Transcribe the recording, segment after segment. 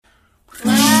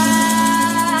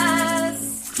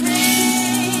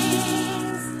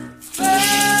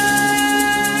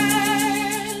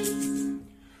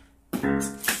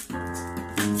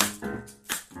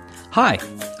Hi,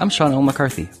 I'm Sean L.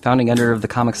 McCarthy, founding editor of The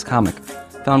Comics Comic,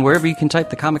 found wherever you can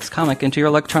type The Comics Comic into your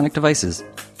electronic devices.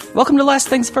 Welcome to Last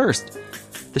Things First,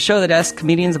 the show that asks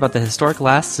comedians about the historic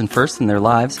lasts and firsts in their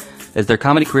lives as their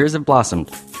comedy careers have blossomed,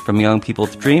 from young people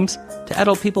with dreams to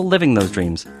adult people living those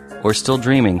dreams, or still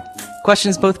dreaming.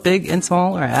 Questions both big and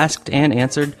small are asked and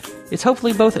answered. It's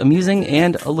hopefully both amusing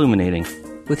and illuminating.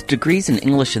 With degrees in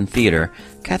English and theater,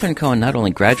 Catherine Cohen not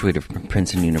only graduated from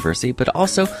Princeton University, but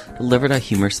also delivered a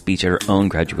humor speech at her own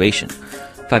graduation.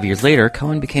 5 years later,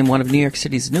 Cohen became one of New York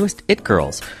City's newest it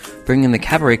girls, bringing the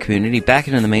cabaret community back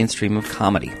into the mainstream of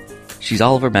comedy. She's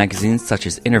all over magazines such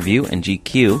as Interview and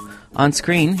GQ.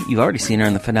 Onscreen, you've already seen her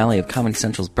in the finale of Comedy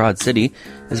Central's Broad City,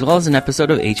 as well as an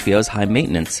episode of HBO's High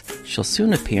Maintenance. She'll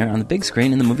soon appear on the big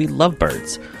screen in the movie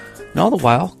Lovebirds. And all the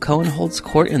while, Cohen holds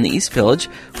court in the East Village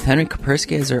with Henry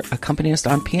Koperski as her accompanist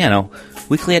on piano,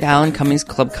 weekly at Alan Cumming's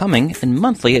Club Cumming, and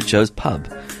monthly at Joe's Pub.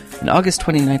 In August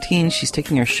 2019, she's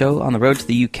taking her show on the road to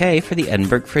the UK for the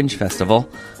Edinburgh Fringe Festival.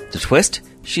 The twist?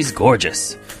 She's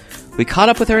gorgeous. We caught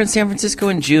up with her in San Francisco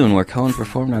in June, where Cohen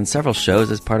performed on several shows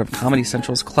as part of Comedy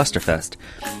Central's Clusterfest.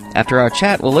 After our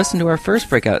chat, we'll listen to our first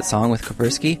breakout song with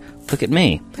Koperski, Look at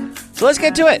Me. So let's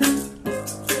get to it!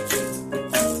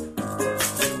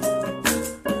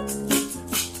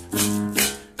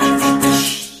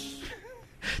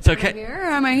 So, Am I here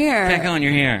or am I here? Cat Cohen,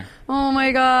 you're here. Oh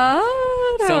my god,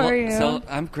 how are you? So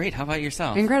I'm great. How about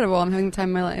yourself? Incredible. I'm having the time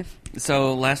of my life.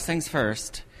 So last things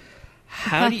first,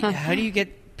 how do you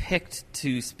get picked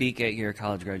to speak at your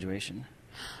college graduation?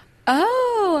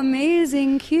 Oh,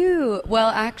 amazing, cute. Well,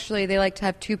 actually, they like to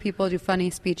have two people do funny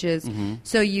speeches. Mm-hmm.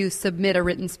 So you submit a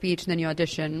written speech and then you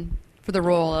audition for the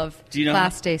role of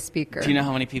class day speaker. Do you know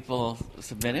how many people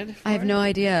submitted? I have no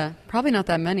idea. Probably not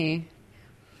that many.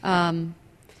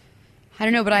 I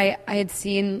don't know, but I had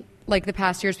seen like the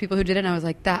past years people who did it, and I was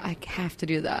like, I have to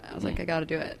do that. I was like, I got to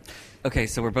do it. Okay,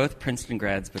 so we're both Princeton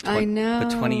grads, but, I know.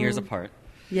 but 20 years apart.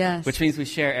 Yes. Which means we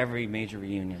share every major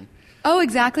reunion. Oh,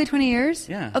 exactly 20 years?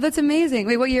 Yeah. Oh, that's amazing.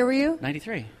 Wait, what year were you?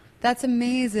 93. That's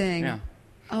amazing. Yeah.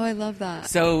 Oh, I love that.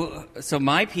 So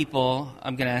my people,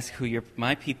 I'm going to ask who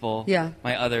my people, yeah.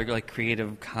 My other like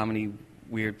creative comedy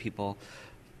weird people,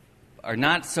 are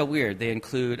not so weird. They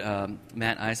include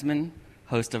Matt Eisman,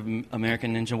 host of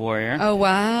American Ninja Warrior. Oh,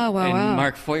 wow, and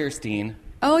Mark Feuerstein.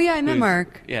 Oh, yeah, I met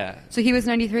Mark. Yeah. So he was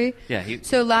 93? Yeah.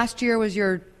 So last year was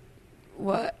your,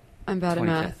 what? I'm bad at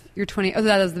math. Your 20. Oh,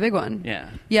 that was the big one. Yeah.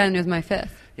 Yeah, and it was my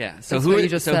 5th. Yeah. So who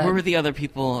were the other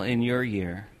people in your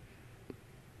year?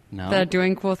 No. That are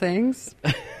doing cool things?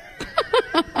 A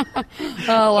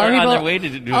lot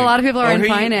of people are in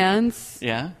finance.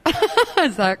 Yeah.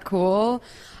 Is that cool?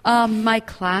 My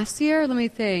class year, let me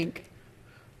think.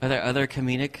 Are there other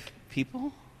comedic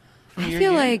people? I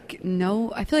feel like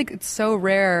it's so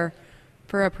rare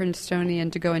for a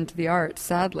Princetonian to go into the arts,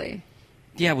 sadly.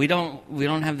 Yeah, we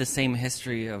don't have the same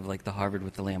history of like the Harvard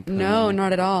with the Lampoon. No,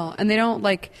 not at all. And they don't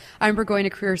I remember going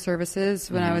to career services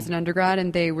when I was an undergrad,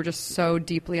 and they were just so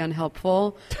deeply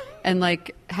unhelpful, and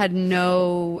had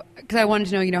no, because I wanted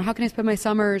to know, how can I spend my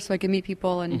summers so I can meet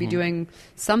people and be doing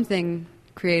something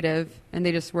creative, and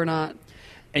they just were not.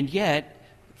 And yet,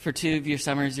 for 2 of your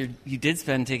summers, you did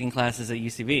spend taking classes at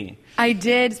UCB. I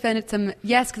did spend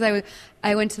yes, because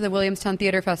I went to the Williamstown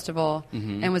Theater Festival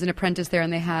and was an apprentice there,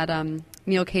 and they had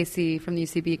Neil Casey from the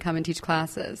UCB come and teach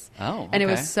classes. Oh, okay. And it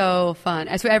was so fun.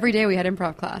 So every day we had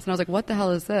improv class, and I was like, what the hell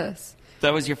is this?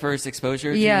 That was your first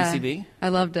exposure to UCB? I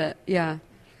loved it, yeah.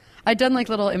 I'd done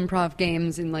little improv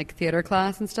games in theater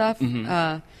class and stuff,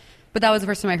 but that was the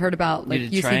first time I heard about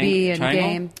UCB and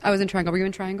game. I was in Triangle. Were you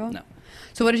in Triangle? No.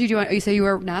 So what did you do? You say you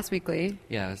were NAS Weekly.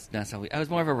 Yeah, it was NAS Weekly. I was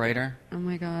more of a writer. Oh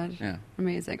my god. Yeah.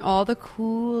 Amazing. All the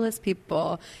coolest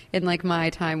people in my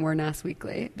time were NAS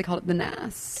Weekly. They called it the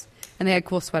NAS. And they had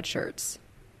cool sweatshirts.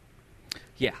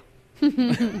 Yeah.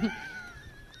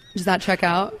 Does that check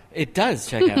out? It does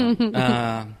check out.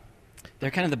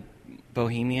 They're kind of the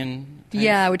bohemian types.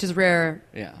 Yeah, which is rare.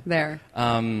 Yeah. There.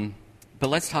 But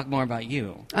let's talk more about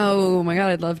you. Oh my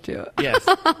god, I'd love to. Yes.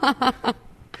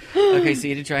 Okay, so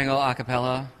you did Triangle a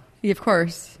cappella? Yeah, of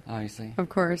course. Obviously. Of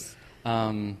course.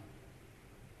 But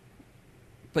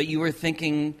you were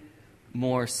thinking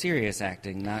more serious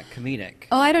acting, not comedic.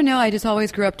 Oh, I don't know. I just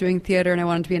always grew up doing theater, and I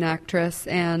wanted to be an actress.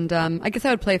 And I guess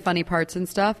I would play funny parts and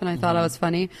stuff, and I thought I was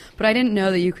funny. But I didn't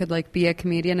know that you could be a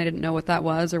comedian. I didn't know what that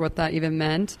was or what that even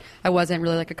meant. I wasn't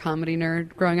really a comedy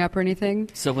nerd growing up or anything.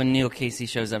 So when Neil Casey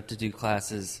shows up to do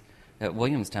classes at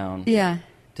Williamstown, yeah,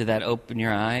 did that open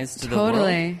your eyes to the world?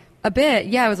 Totally. A bit,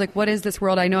 yeah. I was like, what is this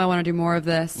world? I know I want to do more of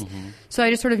this. So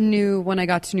I just sort of knew when I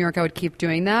got to New York I would keep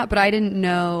doing that, but I didn't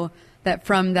know that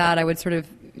from that I would sort of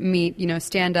meet,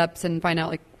 stand-ups and find out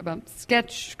like about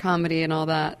sketch comedy and all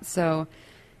that. So,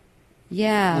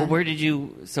 yeah. Well, where did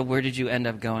you end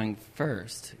up going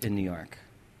first in New York?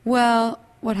 Well,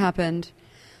 what happened?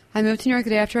 I moved to New York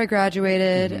the day after I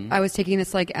graduated. Mm-hmm. I was taking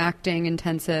this like acting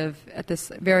intensive at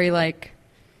this very like,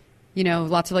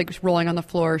 lots of like rolling on the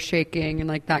floor, shaking, and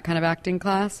like that kind of acting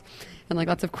class, and like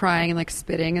lots of crying and like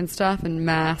spitting and stuff, and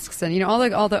masks, and all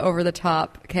the over the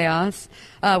top chaos,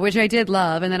 which I did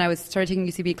love. And then I started taking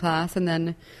UCB class, and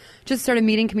then just started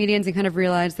meeting comedians, and kind of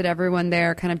realized that everyone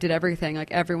there kind of did everything.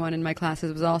 Like everyone in my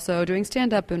classes was also doing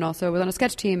stand up, and also was on a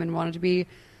sketch team, and wanted to be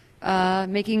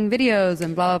making videos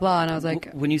and blah blah blah. And I was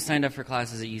like, when you signed up for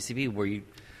classes at UCB, were you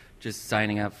just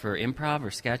signing up for improv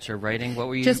or sketch or writing? What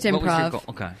were you? Just improv. What was your goal?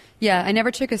 Okay. Yeah, I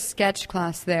never took a sketch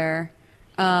class there.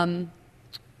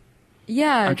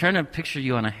 Yeah. I'm trying to picture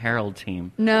you on a Herald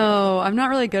team. No, I'm not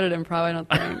really good at improv, I don't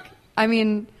think. I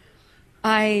mean,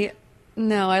 I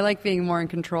like being more in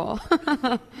control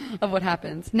of what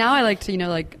happens. Now I like to,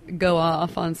 like go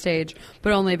off on stage,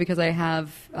 but only because I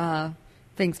have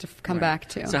things to come back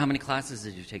to. So how many classes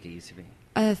did you take at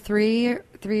UCB?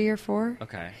 Three or four.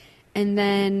 Okay. And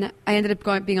then I ended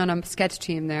up being on a sketch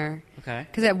team there. Okay.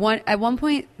 Because at one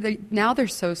point, now they're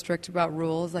so strict about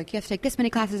rules. Like, you have to take this many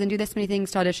classes and do this many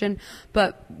things to audition.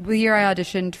 But the year I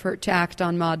auditioned to act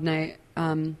on Mod Night,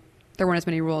 there weren't as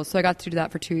many rules. So I got to do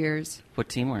that for 2 years. What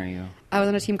team were you? I was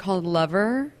on a team called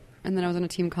Lover, and then I was on a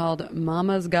team called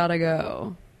Mama's Gotta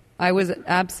Go. I was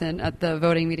absent at the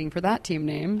voting meeting for that team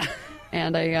name,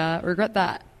 and I regret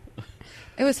that.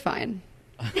 It was fine.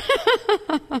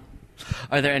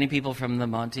 Are there any people from the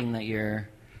Mod team that you're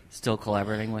still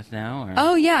collaborating with now? Or?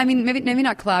 Oh, yeah. I mean, maybe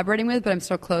not collaborating with, but I'm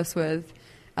still close with.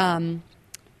 Matt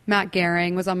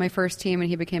Gehring was on my first team, and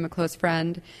he became a close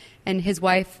friend. And his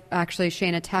wife, actually,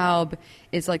 Shayna Taub,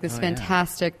 is like this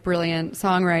fantastic, brilliant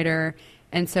songwriter.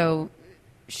 And so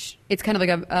it's kind of like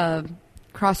a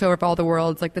crossover of all the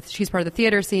worlds. Like she's part of the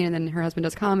theater scene, and then her husband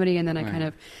does comedy, and then I kind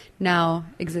of now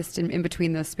exist in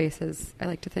between those spaces, I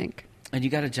like to think. And you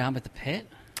got a job at the Pit?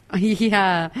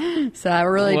 Yeah, so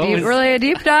really a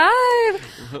deep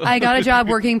dive. I got a job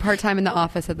working part-time in the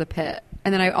office at the Pit,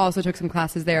 and then I also took some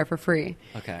classes there for free.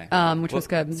 Okay, which was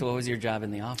good. So what was your job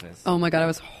in the office? Oh my God, I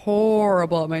was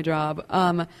horrible at my job.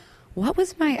 What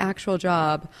was my actual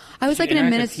job? I was like an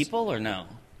administrator. With people or no?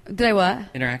 Did I what?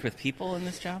 Interact with people in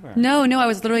this job? Or? No, I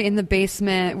was literally in the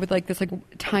basement with like this like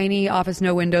tiny office,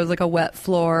 no windows, like a wet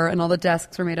floor, and all the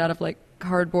desks were made out of like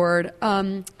cardboard.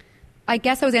 I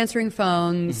guess I was answering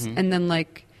phones and then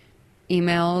like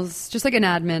emails, just like an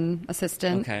admin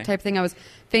assistant type thing. I was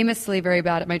famously very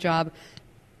bad at my job.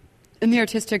 And the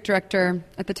artistic director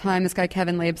at the time, this guy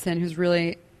Kevin Labson, who's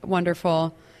really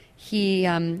wonderful, he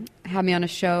had me on a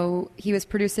show he was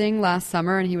producing last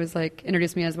summer, and he was like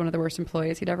introduced me as one of the worst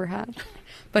employees he'd ever had.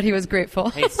 But he was grateful.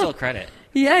 Hey, it's still credit.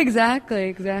 Yeah,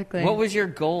 exactly. What was your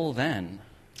goal then?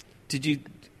 Did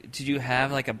you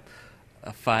have like a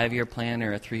 5-year plan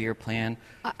or a 3-year plan?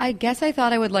 I guess I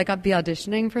thought I would like be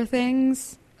auditioning for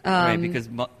things. Right, because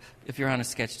if you're on a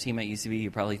sketch team at UCB,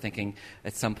 you're probably thinking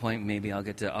at some point maybe I'll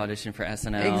get to audition for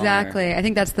SNL. Exactly. I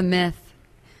think that's the myth.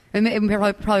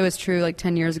 It probably was true like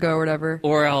 10 years ago or whatever.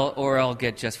 Or I'll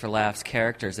get Just for Laughs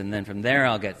characters, and then from there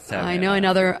I'll get Saturday. I know,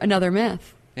 another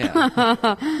myth.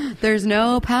 Yeah. There's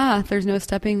no path. There's no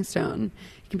stepping stone.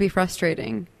 It can be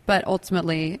frustrating, but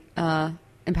ultimately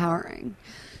empowering.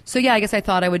 So yeah, I guess I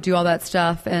thought I would do all that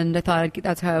stuff, and I thought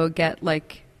that's how I would get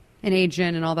like an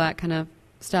agent and all that kind of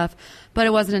stuff. But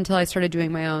it wasn't until I started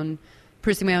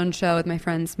producing my own show with my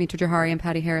friends Mitra Johari and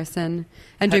Patty Harrison,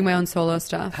 and doing my own solo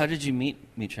stuff. How did you meet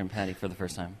Mitra and Patty for the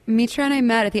first time? Mitra and I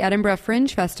met at the Edinburgh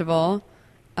Fringe Festival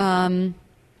in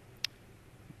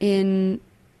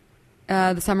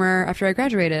the summer after I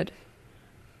graduated.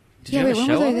 Did you have a show?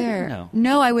 When was I there?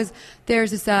 No, I was.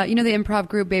 There's this, the improv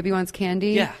group Baby Wants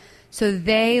Candy? Yeah. So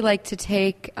they like to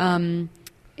take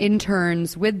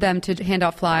interns with them to hand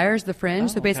out flyers, the Fringe.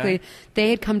 So basically, they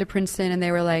had come to Princeton, and they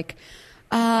were like,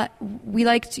 we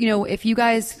liked, if you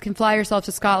guys can fly yourself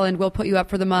to Scotland, we'll put you up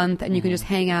for the month, and you can just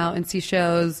hang out and see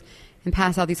shows and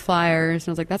pass out these flyers. And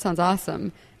I was like, that sounds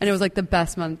awesome. And it was like the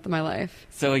best month of my life.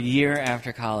 So a year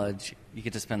after college, you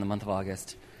get to spend the month of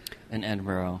August in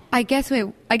Edinburgh. I guess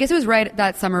it was right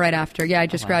that summer right after. Yeah, I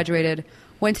just graduated.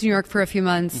 Went to New York for a few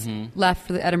months, left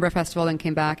for the Edinburgh Festival, then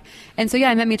came back. And so,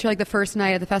 I met Mitra like the first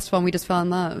night at the festival, and we just fell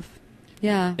in love.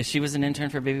 Yeah. She was an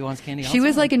intern for Baby Wants Candy also? She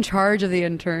was like in charge of the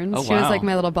interns. Oh, She was like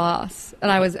my little boss.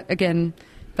 And I was, again,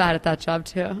 bad at that job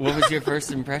too. What was your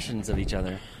first impressions of each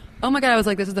other? Oh my God, I was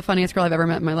like, this is the funniest girl I've ever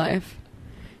met in my life.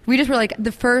 We just were like,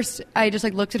 I just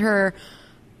like looked at her.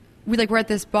 were at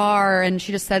this bar and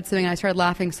she just said something and I started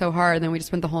laughing so hard and then we just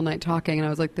spent the whole night talking and I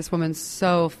was like, this woman's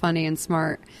so funny and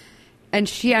smart.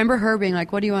 And I remember her being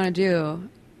like, what do you want to do?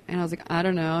 And I was like, I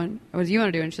don't know. And what do you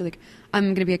want to do? And she's like, I'm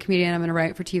going to be a comedian. I'm going to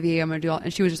write for TV. I'm going to do all.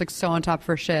 And she was just like so on top of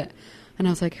her shit. And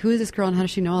I was like, who is this girl and how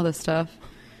does she know all this stuff?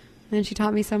 And she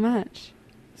taught me so much.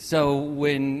 So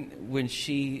when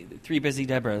she, Three Busy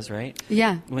Debras, right?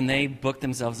 Yeah. When they booked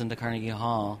themselves into Carnegie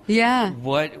Hall, yeah.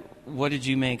 What did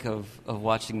you make of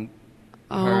watching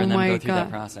her and them go through that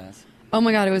process? Oh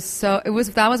my God, that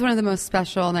was one of the most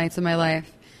special nights of my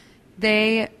life.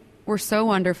 They were so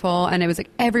wonderful, and it was like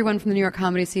everyone from the New York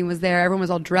comedy scene was there. Everyone was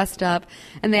all dressed up,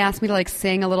 and they asked me to like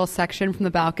sing a little section from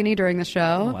the balcony during the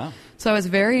show. Oh, wow. So I was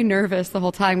very nervous the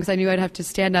whole time because I knew I'd have to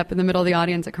stand up in the middle of the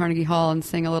audience at Carnegie Hall and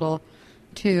sing a little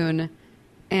tune.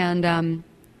 And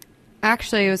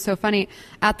actually, it was so funny.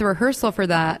 At the rehearsal for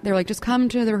that, they were like, just come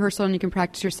to the rehearsal and you can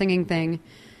practice your singing thing.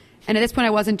 And at this point,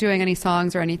 I wasn't doing any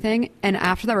songs or anything. And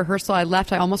after that rehearsal, I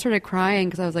left. I almost started crying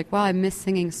because I was like, wow, I miss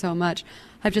singing so much.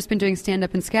 I've just been doing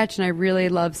stand-up and sketch, and I really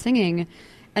love singing.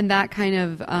 And that kind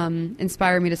of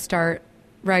inspired me to start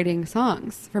writing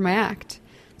songs for my act.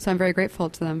 So I'm very grateful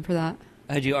to them for that.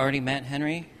 Had you already met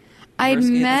Henry? I'd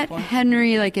met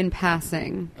Henry like in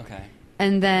passing. Okay.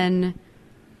 And then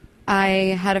I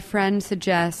had a friend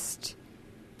suggest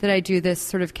that I do this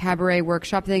sort of cabaret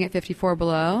workshop thing at 54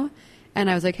 Below. And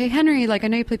I was like, hey, Henry, like I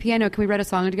know you play piano. Can we write a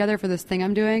song together for this thing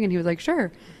I'm doing? And he was like,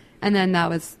 sure. And then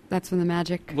that's when the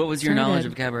magic What was your started. knowledge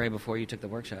of cabaret before you took the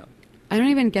workshop? I don't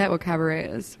even get what cabaret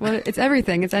is. It's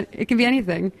everything. It can be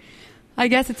anything. I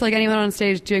guess it's like anyone on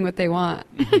stage doing what they want.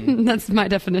 Mm-hmm. That's my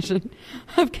definition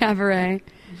of cabaret.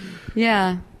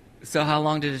 Yeah. So how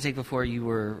long did it take before you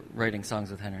were writing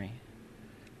songs with Henry?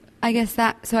 I guess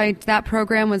that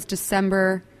program was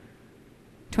December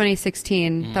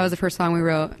 2016. Mm. That was the first song we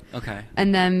wrote. Okay.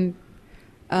 And then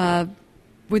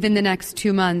within the next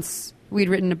 2 months, we'd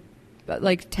written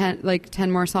like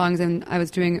 10 more songs, and I was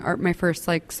doing my first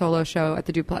like solo show at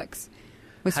the Duplex.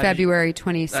 It was February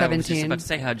 2017. I was just about to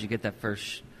say, how'd you get that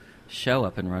first show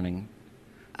up and running?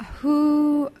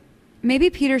 Maybe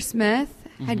Peter Smith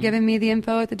had given me the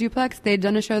info at the Duplex. They'd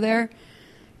done a show there,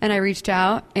 and I reached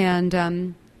out, and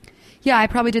I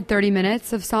probably did 30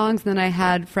 minutes of songs, and then I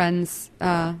had friends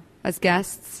as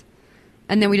guests,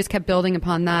 and then we just kept building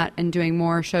upon that and doing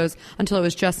more shows until it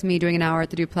was just me doing an hour at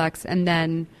the Duplex, and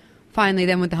then finally,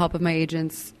 with the help of my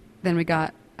agents, then we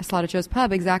got a slot at Joe's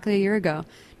Pub exactly a year ago.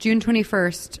 June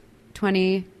 21st,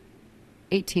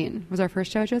 2018 was our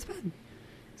first show at Joe's Pub.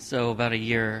 So about a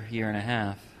year and a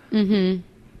half. Mm-hmm.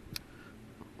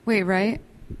 Wait, right?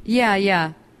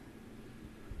 Yeah.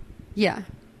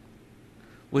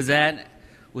 Was that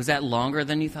longer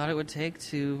than you thought it would take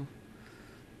to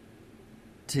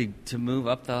move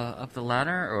up the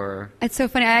ladder, or? It's so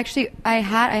funny. I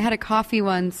had a coffee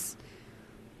once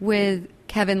with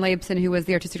Kevin Labson, who was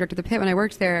the artistic director of the Pit when I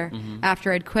worked there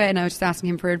after I'd quit, and I was just asking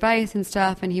him for advice and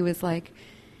stuff, and he was like,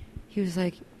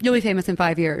 you'll be famous in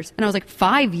 5 years. And I was like,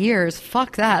 5 years?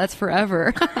 Fuck that. That's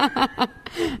forever.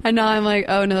 And now I'm like,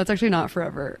 oh no, that's actually not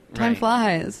forever. Time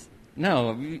flies.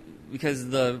 No, because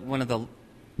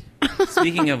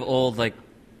speaking of old like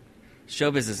show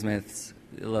business myths,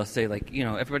 they'll say like,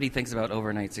 everybody thinks about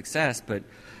overnight success, but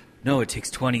no, it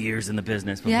takes 20 years in the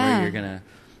business before you're gonna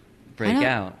break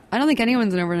out. I don't think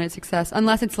anyone's an overnight success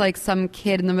unless it's like some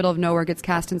kid in the middle of nowhere gets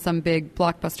cast in some big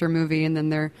blockbuster movie and then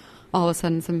they're all of a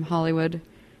sudden some Hollywood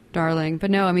darling.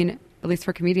 But no, I mean, at least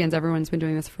for comedians, everyone's been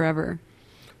doing this forever.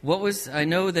 I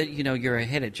know that, you're a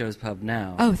hit at Joe's Pub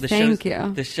now. Oh, thank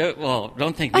you. The show, well,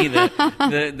 don't thank me.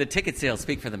 The ticket sales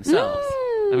speak for themselves.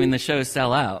 I mean, the shows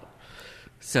sell out.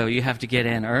 So you have to get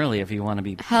in early if you want to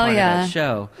be part of that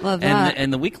show. Love that.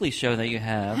 And the weekly show that you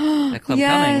have at Club Cumming.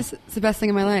 Yes, it's the best thing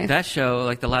in my life. That show,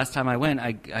 like the last time I went,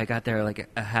 I got there like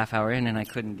a half hour in and I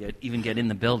couldn't even get in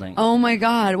the building. Oh my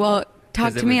God. Well,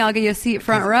 talk to me. I'll get you a seat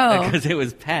front row. Because it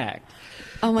was packed.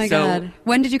 Oh my God.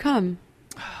 When did you come?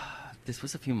 This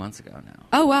was a few months ago now.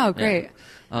 Oh, wow. Great.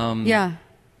 Yeah.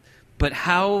 But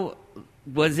how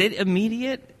was it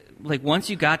immediate? Like once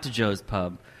you got to Joe's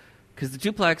Pub, because the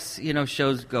Duplex,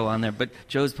 shows go on there, but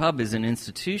Joe's Pub is an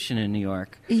institution in New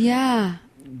York. Yeah.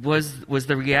 Was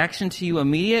the reaction to you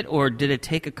immediate, or did it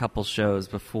take a couple shows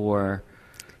before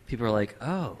people were like,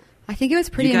 oh, I think it was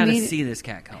pretty immediate. You got to see this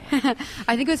cat Cohen.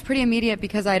 I think it was pretty immediate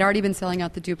because I'd already been selling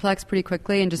out the Duplex pretty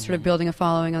quickly and just sort of building a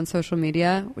following on social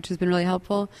media, which has been really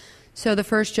helpful. So the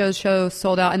first Joe's show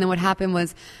sold out, and then what happened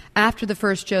was after the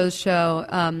first Joe's show,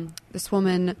 this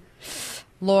woman,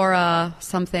 Laura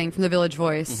something from the Village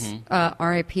Voice,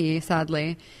 R.I.P.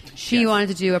 sadly, she wanted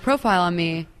to do a profile on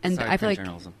me, and Sorry, I feel like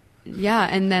journalism. Yeah,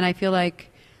 and then I feel like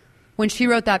when she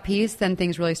wrote that piece, then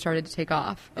things really started to take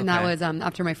off. And that Okay. was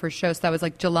after my first show. So that was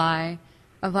like July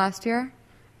of last year.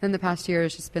 And the past year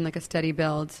has just been like a steady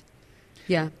build.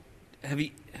 Yeah.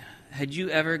 Had you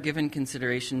ever given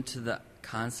consideration to the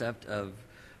concept of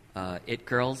it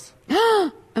girls?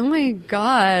 Oh my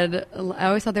God. I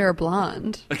always thought they were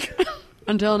blonde.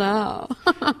 Until now.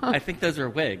 I think those were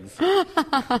wigs.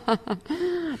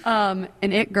 An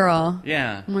it girl.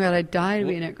 Yeah. Oh my God, I died to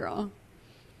be an it girl.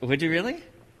 Would you really?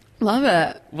 Love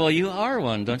it. Well, you are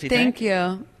one, don't you think? Thank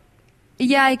you.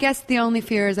 Yeah, I guess the only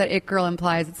fear is that it girl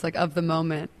implies it's like of the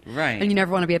moment. Right. And you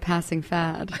never want to be a passing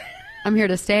fad. I'm here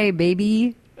to stay,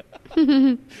 baby.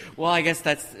 Well, I guess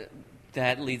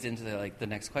that leads into the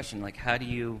next question. Like, how do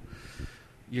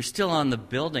you're still on the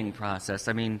building process.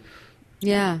 I mean,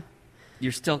 yeah,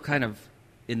 you're still kind of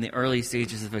in the early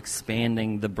stages of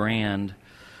expanding the brand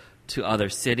to other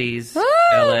cities,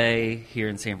 LA, here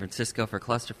in San Francisco for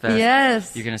Clusterfest.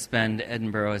 Yes. You're going to spend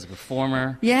Edinburgh as a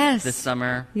performer yes, this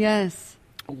summer. Yes.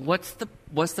 What's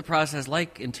the process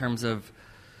like in terms of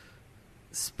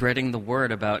spreading the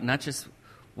word about not just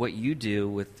what you do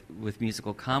with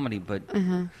musical comedy, but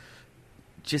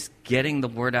just getting the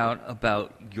word out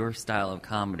about your style of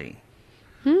comedy?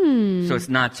 So it's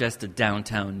not just a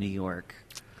downtown New York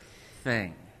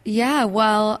thing. Yeah,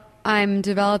 well, I'm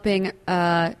developing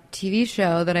a TV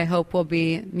show that I hope will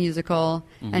be musical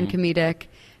and comedic,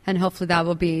 and hopefully that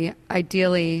will be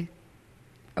ideally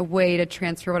a way to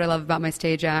transfer what I love about my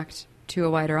stage act to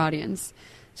a wider audience.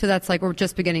 So that's like we're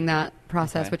just beginning that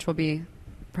process, which will be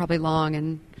probably long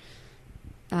and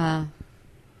I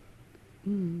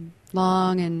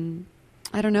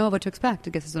don't know what to expect,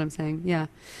 I guess is what I'm saying. Yeah.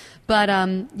 But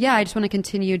I just want to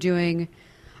continue doing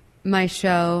my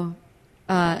show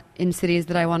in cities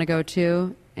that I want to go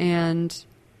to, and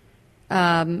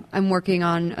I'm working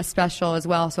on a special as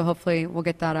well, so hopefully we'll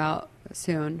get that out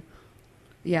soon.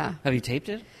 Yeah. Have you taped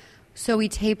it? So we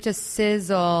taped a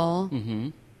sizzle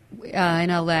in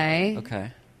LA.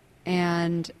 Okay.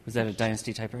 And was that a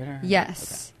Dynasty typewriter?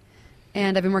 Yes. Okay.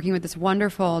 And I've been working with this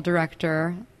wonderful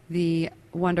director, the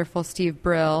wonderful Steve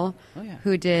Brill,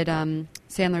 who did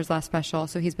Sandler's last special.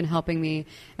 So he's been helping me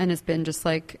and has been just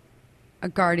like a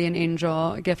guardian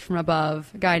angel, a gift from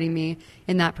above, guiding me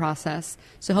in that process.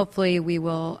 So hopefully we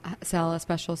will sell a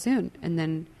special soon, and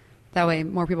then that way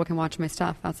more people can watch my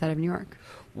stuff outside of New York.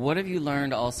 What have you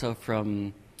learned also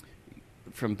from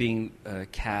being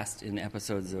cast in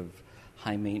episodes of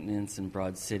High Maintenance and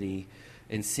Broad City,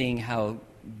 and seeing how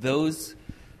those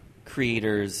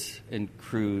creators and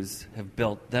crews have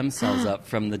built themselves up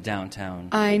from the downtown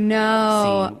I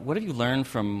know. scene? What have you learned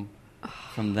from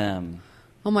them?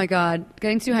 Oh my God.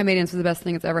 Getting to do High Maintenance was the best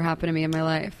thing that's ever happened to me in my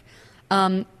life.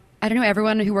 I don't know,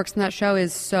 everyone who works in that show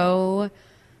is so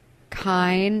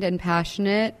kind and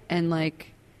passionate and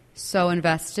like so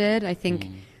invested. I think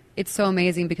it's so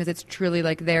amazing because it's truly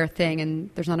like their thing, and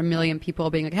there's not a million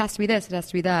people being like, it has to be this, it has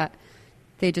to be that.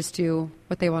 They just do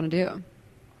what they want to do.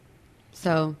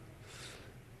 So,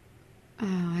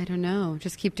 I don't know.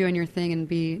 Just keep doing your thing and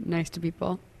be nice to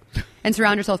people. And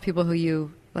surround yourself with people who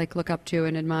you like look up to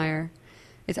and admire.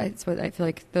 It's what I feel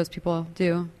like those people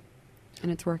do,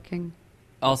 and it's working.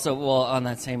 Also, well, on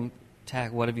that same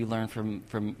tack, what have you learned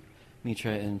from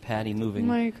Mitra and Patty moving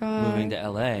to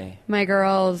LA? My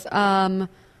girls.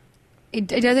 It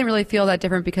doesn't really feel that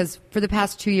different because for the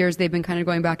past 2 years they've been kind of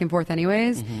going back and forth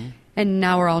anyways, and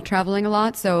now we're all traveling a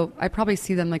lot. So I probably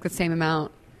see them like the same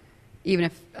amount, even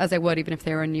if they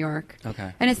were in New York.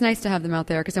 Okay. And it's nice to have them out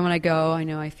there because then when I go, I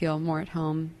know I feel more at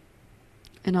home,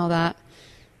 and all that.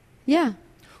 Yeah.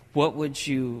 What would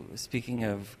you, speaking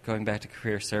of going back to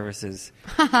career services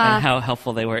and how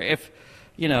helpful they were, if,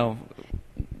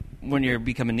 when you're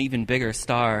becoming an even bigger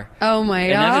star, oh my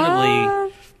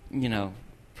inevitably,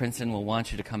 Princeton will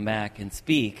want you to come back and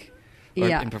speak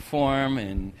and perform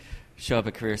and show up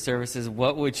at career services.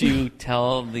 What would you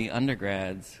tell the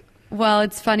undergrads? Well,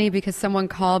 it's funny because someone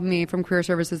called me from career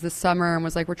services this summer and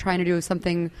was like, we're trying to do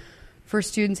something for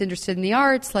students interested in the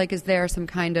arts. Like, is there some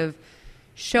kind of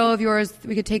show of yours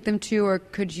we could take them to, or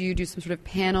could you do some sort of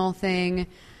panel thing?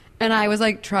 And I was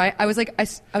like, I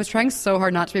was trying so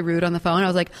hard not to be rude on the phone. I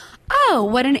was like, oh,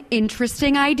 what an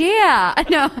interesting idea.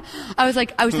 No, I was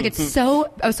like, I was so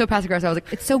passive aggressive. I was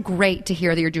like, it's so great to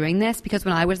hear that you're doing this, because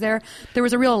when I was there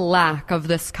was a real lack of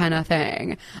this kind of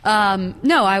thing.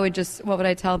 No, I would just, what would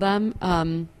I tell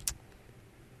them?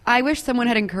 I wish someone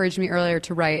had encouraged me earlier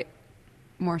to write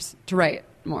more.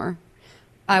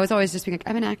 I was always just being like,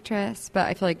 I'm an actress, but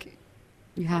I feel like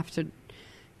you have to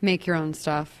make your own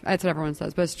stuff. That's what everyone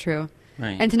says, but it's true.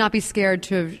 Right. And to not be scared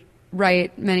to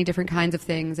write many different kinds of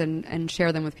things and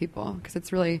share them with people, because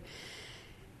it's really,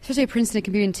 especially at Princeton, it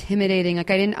can be intimidating. Like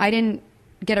I didn't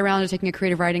get around to taking a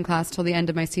creative writing class till the end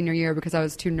of my senior year because I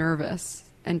was too nervous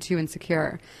and too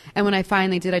insecure. And when I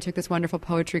finally did, I took this wonderful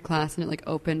poetry class, and it like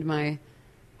opened my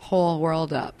whole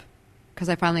world up because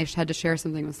I finally had to share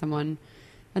something with someone,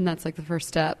 and that's like the first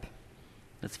step.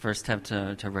 That's the first step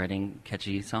to writing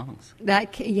catchy songs.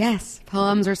 Yes,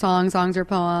 poems or songs or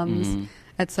poems,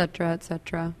 etc.,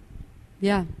 etc.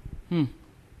 Yeah.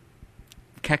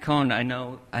 Kat Cohen, I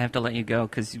know I have to let you go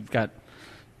because you've got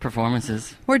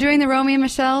performances. We're doing the Romeo and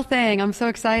Michelle thing. I'm so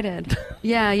excited.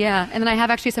 Yeah. And then I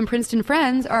have actually some Princeton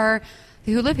friends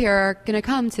who live here are going to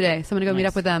come today. So I'm going to go meet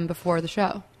up with them before the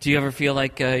show. Do you ever feel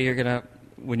like you're going to,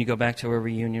 when you go back to a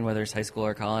reunion, whether it's high school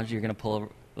or college, you're going to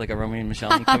pull like a Romeo and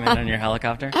Michelle and come in on your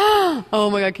helicopter? Oh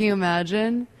my God, can you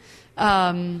imagine?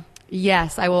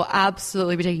 Yes, I will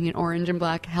absolutely be taking an orange and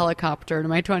black helicopter to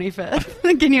my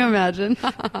 25th. Can you imagine?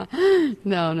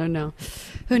 No.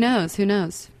 Who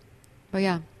knows? But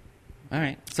yeah. All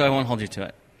right. So I won't hold you to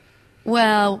it.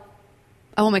 Well,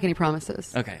 I won't make any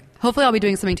promises. Okay. Hopefully I'll be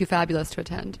doing something too fabulous to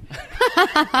attend.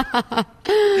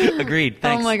 Agreed.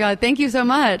 Thanks. Oh my God. Thank you so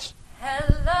much.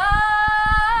 Hello.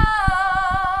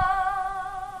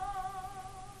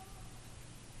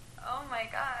 Oh my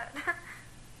God.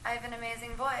 I have an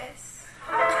amazing voice.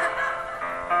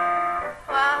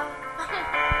 Wow.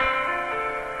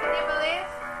 Can you believe?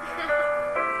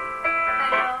 I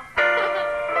know.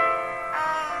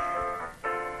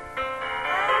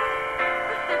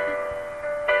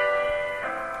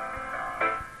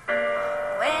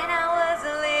 When I was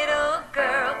a little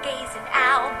girl, gazing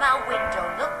out my window,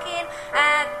 looking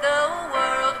at the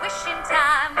world, wishing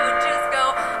time would just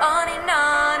go on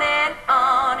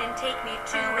and take me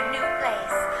to a new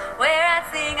place where I'd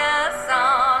sing a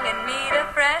song and meet a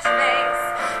fresh face.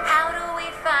 How do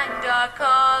we find our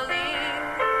calling?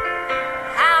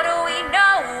 How do we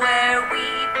know where we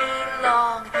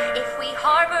belong? If we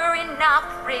harbor enough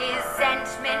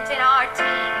resentment in our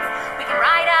teens, we can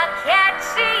write a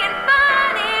catchy and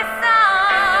funny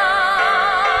song.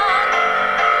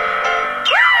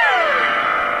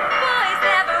 Boys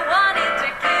never wanted to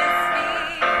kiss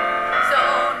me, so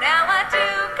now I do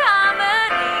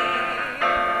comedy.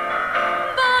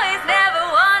 Boys never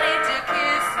wanted to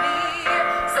kiss me,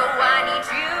 so I need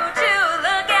you to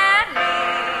look at me.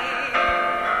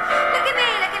 Look at me,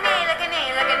 look at me, look at me,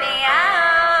 look at me,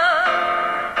 oh.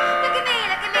 Look at me,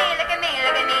 look at me, look at me,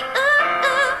 look at me, ooh,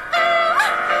 ooh, ooh.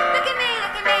 Look at me,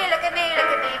 look at me, look at me,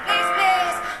 look at me, please,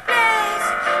 please, please.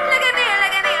 Look at me,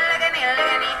 look at me, look at me, look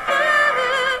at me, ooh,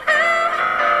 ooh, ooh.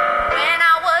 When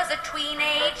I was a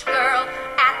teenage girl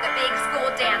at the big school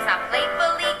dance, I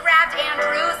playfully grabbed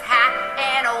Andrew's hat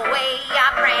and away I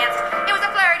pranced. It was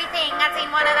a flirty thing I'd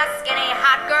seen one of the skinny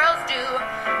hot girls do,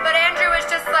 but Andrew was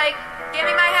just like, give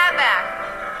me my hat back.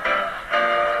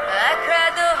 I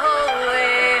cried the whole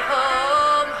way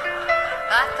home.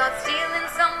 I thought stealing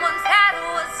someone's hat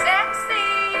was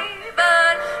sexy,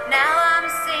 but now I'm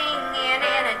singing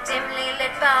in a dimly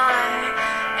lit bar.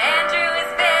 Andrew is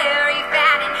very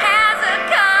fat and has a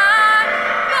car.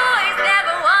 Boys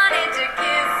never wanted to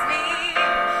kiss me,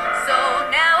 so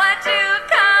now I do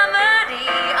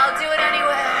comedy. I'll do it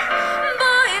anywhere.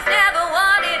 Boys never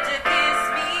wanted to kiss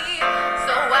me,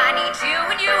 so I need you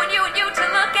and you and you and you to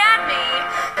look at me.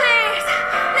 Please,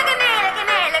 look at me, look at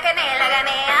me, look at me, look at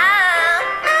me, oh.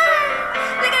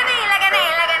 Look at me, look at me,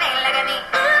 look at me, look at me,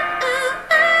 ooh, ooh,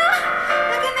 ooh.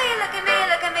 Look at me, look at me,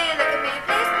 look at me, look at me,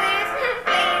 please, please,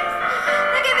 please.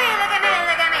 Look at me, look at me,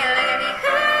 look at me, look at me,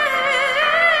 ooh.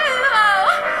 Oh,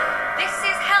 this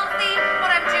is healthy,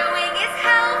 what I'm doing is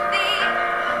healthy.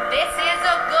 This is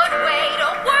a good way to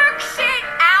work shit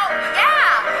out,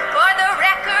 yeah. For the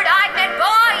record, I've met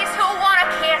boys who wanna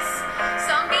kiss.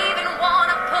 Some even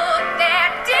wanna put their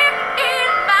dick in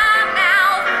my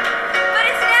mouth, but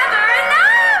it's never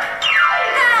enough.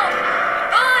 Help!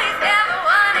 Boys never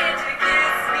wanted to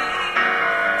kiss me,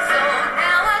 so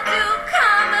now I do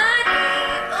comedy.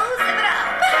 Oh, zip it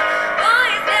up.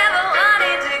 Boys never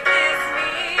wanted to kiss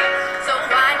me, so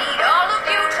I need all of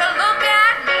you to look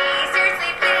at me.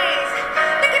 Seriously, please.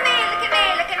 Look at me, look at me,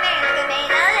 look at me, look at me.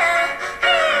 Hello.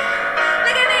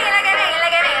 Look at me, look at me,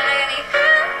 look at me, look at me.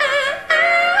 Ooh, ooh,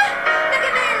 ooh. Look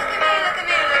at me, look at me, look at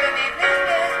me, look at me. Please,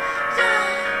 please.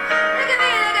 Look at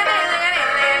me, look at me, look at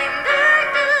me, look at me. Ooh,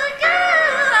 ooh,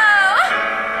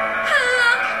 ooh.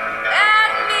 Look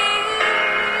at me.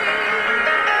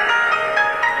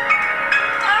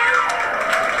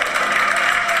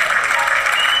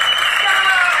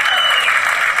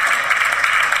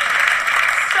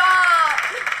 Stop.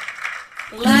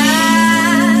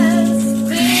 Last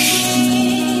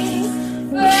things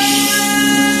first.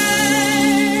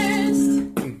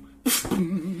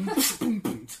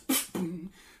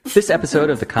 This episode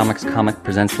of the Comics Comic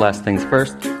Presents Last Things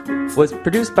First was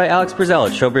produced by Alex Brazell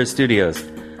at Showbiz Studios.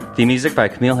 Theme music by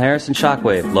Camille Harris and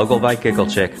Shockwave, logo by Giggle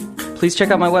Chick. Please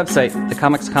check out my website,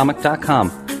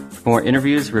 thecomicscomic.com, for more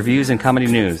interviews, reviews, and comedy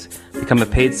news. Become a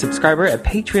paid subscriber at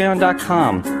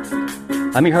patreon.com.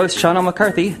 I'm your host, Sean L.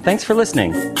 McCarthy. Thanks for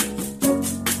listening.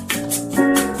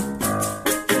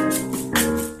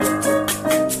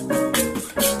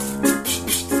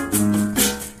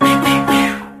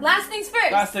 Last things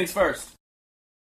first. Last things first.